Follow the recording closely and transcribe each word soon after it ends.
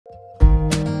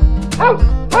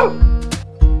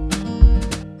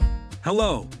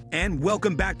Hello, and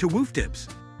welcome back to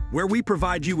Wooftips, where we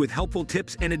provide you with helpful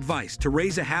tips and advice to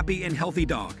raise a happy and healthy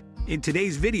dog. In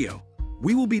today's video,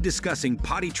 we will be discussing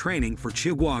potty training for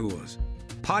Chihuahuas.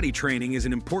 Potty training is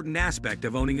an important aspect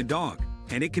of owning a dog,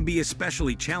 and it can be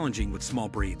especially challenging with small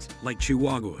breeds like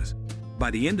Chihuahuas. By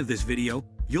the end of this video,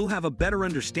 you'll have a better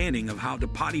understanding of how to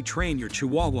potty train your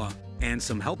Chihuahua and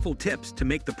some helpful tips to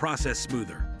make the process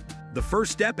smoother. The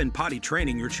first step in potty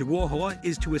training your Chihuahua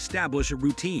is to establish a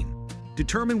routine.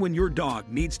 Determine when your dog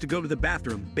needs to go to the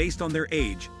bathroom based on their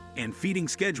age and feeding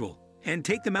schedule, and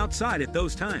take them outside at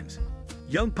those times.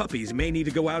 Young puppies may need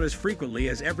to go out as frequently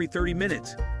as every 30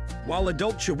 minutes, while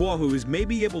adult Chihuahuas may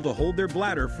be able to hold their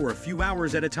bladder for a few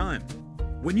hours at a time.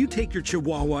 When you take your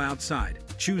Chihuahua outside,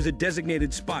 choose a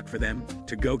designated spot for them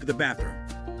to go to the bathroom.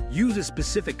 Use a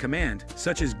specific command,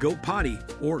 such as go potty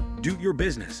or do your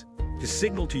business, to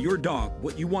signal to your dog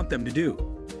what you want them to do.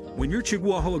 When your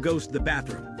Chihuahua goes to the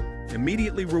bathroom,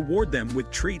 immediately reward them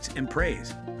with treats and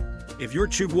praise. If your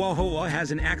Chihuahua has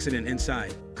an accident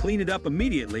inside, clean it up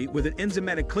immediately with an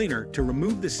enzymatic cleaner to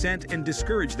remove the scent and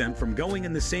discourage them from going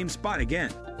in the same spot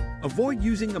again. Avoid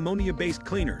using ammonia-based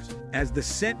cleaners, as the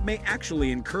scent may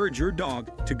actually encourage your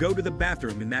dog to go to the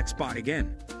bathroom in that spot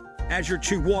again. As your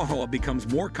Chihuahua becomes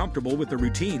more comfortable with the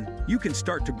routine, you can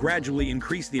start to gradually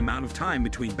increase the amount of time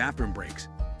between bathroom breaks.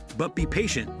 But be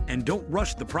patient and don't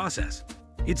rush the process.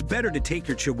 It's better to take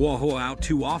your Chihuahua out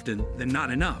too often than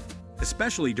not enough,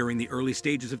 especially during the early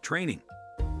stages of training.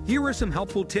 Here are some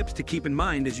helpful tips to keep in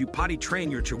mind as you potty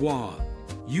train your Chihuahua.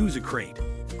 Use a crate.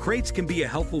 Crates can be a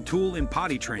helpful tool in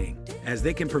potty training, as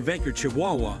they can prevent your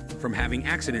Chihuahua from having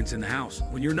accidents in the house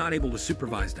when you're not able to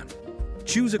supervise them.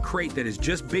 Choose a crate that is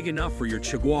just big enough for your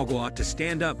Chihuahua to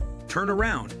stand up, turn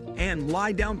around, and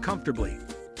lie down comfortably.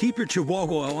 Keep your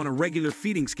Chihuahua on a regular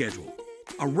feeding schedule.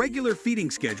 A regular feeding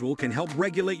schedule can help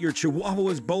regulate your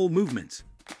Chihuahua's bowel movements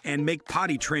and make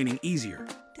potty training easier.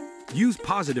 Use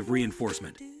positive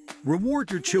reinforcement. Reward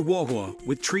your Chihuahua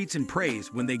with treats and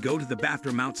praise when they go to the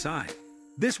bathroom outside.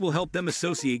 This will help them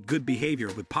associate good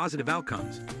behavior with positive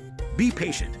outcomes. Be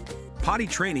patient. Potty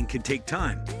training can take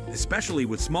time, especially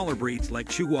with smaller breeds like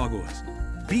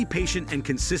Chihuahuas. Be patient and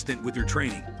consistent with your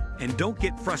training, and don't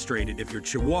get frustrated if your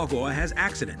Chihuahua has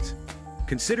accidents.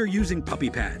 Consider using puppy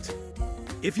pads.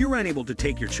 If you're unable to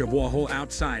take your Chihuahua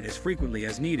outside as frequently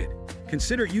as needed,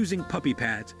 consider using puppy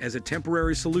pads as a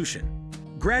temporary solution.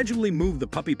 Gradually move the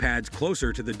puppy pads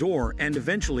closer to the door and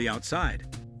eventually outside,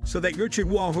 so that your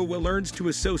Chihuahua learns to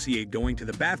associate going to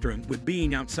the bathroom with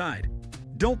being outside.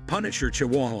 Don't punish your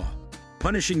Chihuahua.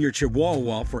 Punishing your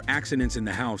Chihuahua for accidents in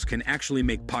the house can actually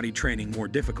make potty training more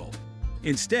difficult.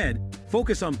 Instead,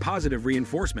 focus on positive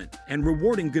reinforcement and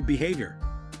rewarding good behavior.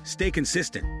 Stay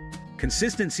consistent.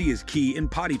 Consistency is key in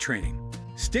potty training.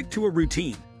 Stick to a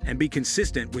routine and be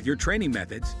consistent with your training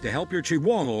methods to help your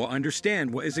Chihuahua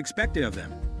understand what is expected of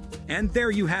them. And there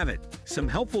you have it, some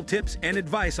helpful tips and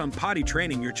advice on potty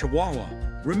training your Chihuahua.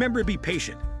 Remember to be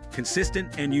patient,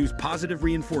 consistent, and use positive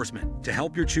reinforcement to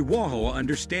help your Chihuahua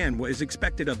understand what is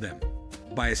expected of them.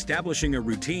 By establishing a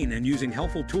routine and using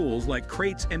helpful tools like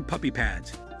crates and puppy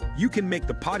pads, you can make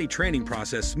the potty training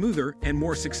process smoother and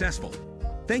more successful.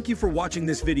 Thank you for watching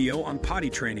this video on potty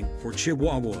training for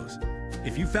Chihuahuas.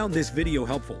 If you found this video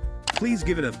helpful, please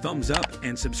give it a thumbs up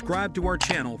and subscribe to our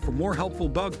channel for more helpful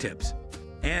dog tips.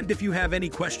 And if you have any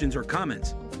questions or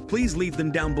comments, please leave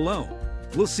them down below.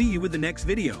 We'll see you in the next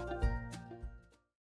video.